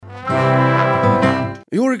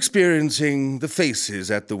You're experiencing the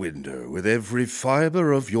faces at the window with every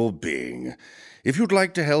fibre of your being. If you'd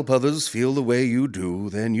like to help others feel the way you do,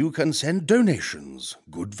 then you can send donations,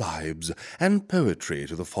 good vibes, and poetry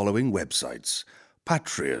to the following websites: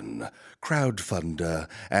 Patreon, Crowdfunder,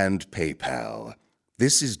 and PayPal.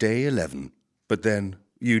 This is day 11, but then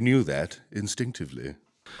you knew that instinctively.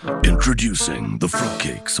 Introducing the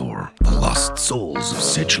Fruitcakes, or the Lost Souls of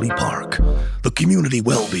Sedgley Park, the community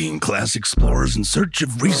well-being class explorers in search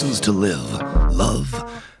of reasons to live, love,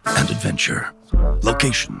 and adventure.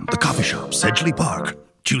 Location, the coffee shop, Sedgley Park,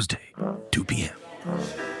 Tuesday, 2 p.m.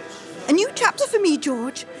 A new chapter for me,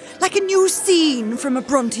 George. Like a new scene from a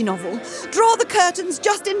Bronte novel. Draw the curtains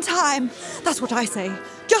just in time. That's what I say.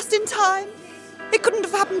 Just in time. It couldn't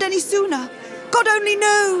have happened any sooner. God only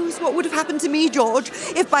knows what would have happened to me, George,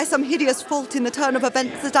 if by some hideous fault in the turn of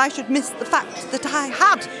events that I should miss the fact that I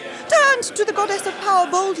had turned to the goddess of power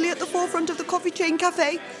boldly at the forefront of the coffee chain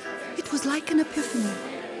cafe. It was like an epiphany.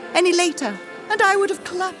 Any later, and I would have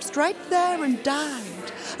collapsed right there and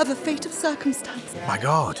died of a fate of circumstance. My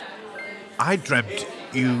God, I dreamt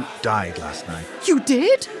you died last night. You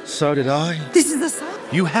did? So did I. This is the sun.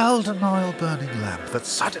 You held an oil-burning lamp that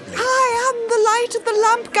suddenly... I am the light of the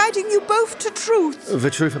lamp guiding you both to truth. The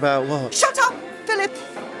truth about what? Shut up, Philip.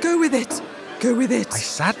 Go with it. Go with it. I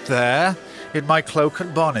sat there in my cloak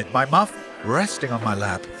and bonnet, my muff resting on my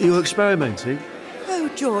lap. You were experimenting? Oh,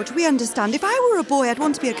 George, we understand. If I were a boy, I'd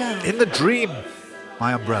want to be a girl. In the dream,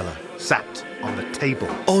 my umbrella sat on the table.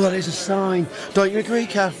 Oh, that is a sign. Don't you agree,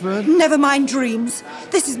 Catherine? Never mind dreams.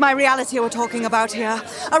 This is my reality we're talking about here.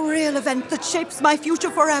 A real event that shapes my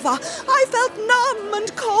future forever. I felt numb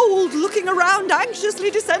and cold, looking around,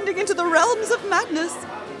 anxiously descending into the realms of madness.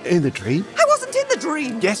 In the dream? I wasn't in the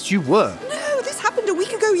dream. Yes, you were. No, this happened a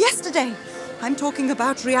week ago yesterday. I'm talking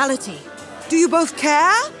about reality. Do you both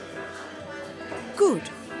care? Good.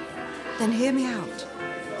 Then hear me out.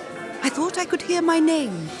 I thought I could hear my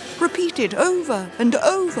name repeated over and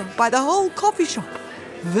over by the whole coffee shop.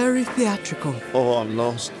 Very theatrical. Oh, I'm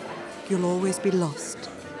lost. You'll always be lost.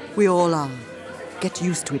 We all are. Get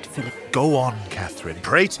used to it, Philip. Go on, Catherine.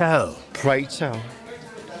 Pray tell. Pray tell.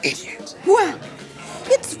 Idiot. Well,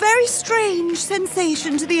 it's very strange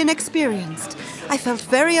sensation to the inexperienced. I felt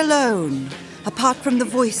very alone, apart from the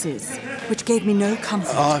voices, which gave me no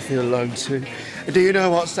comfort. I feel alone too. Do you know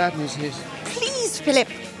what sadness is? Please, Philip.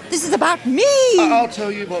 This is about me! I'll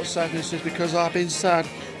tell you what sadness is, because I've been sad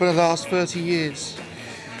for the last 30 years.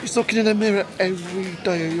 It's looking in the mirror every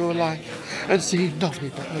day of your life and seeing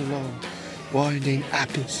nothing but a long, winding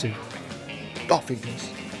abyss of nothingness.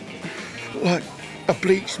 Like a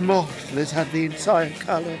bleached moth that's had the entire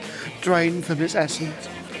colour drained from its essence.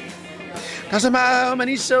 Doesn't matter how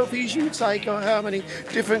many selfies you take or how many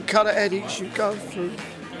different colour edits you go through.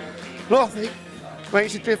 Nothing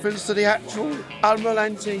makes a difference to the actual,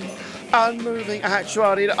 unrelenting, unmoving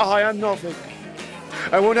actuality that I am nothing.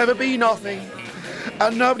 I will never be nothing.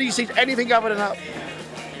 And nobody sees anything other than that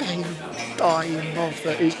pale, dying moth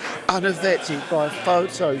that is unaffected by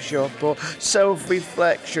Photoshop or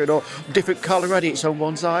self-reflection or different colour edits on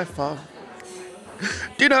one's iPhone.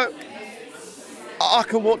 Do you know, I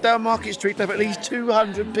can walk down Market Street and have at least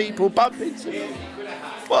 200 people bump into me.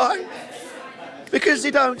 Why? Because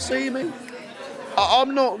they don't see me.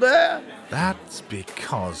 I'm not there. That's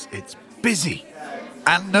because it's busy.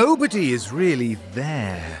 And nobody is really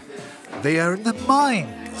there. They are in their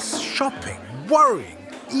minds, shopping, worrying,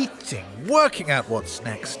 eating, working out what's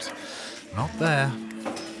next. Not there.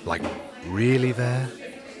 Like, really there.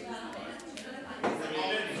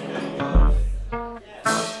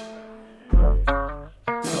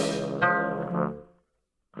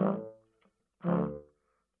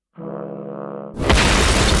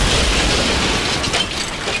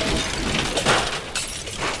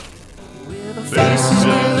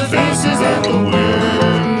 Faces at the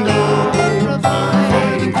window,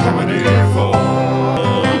 finding comedy for.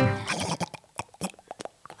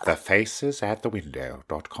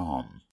 TheFacesAtTheWindow.com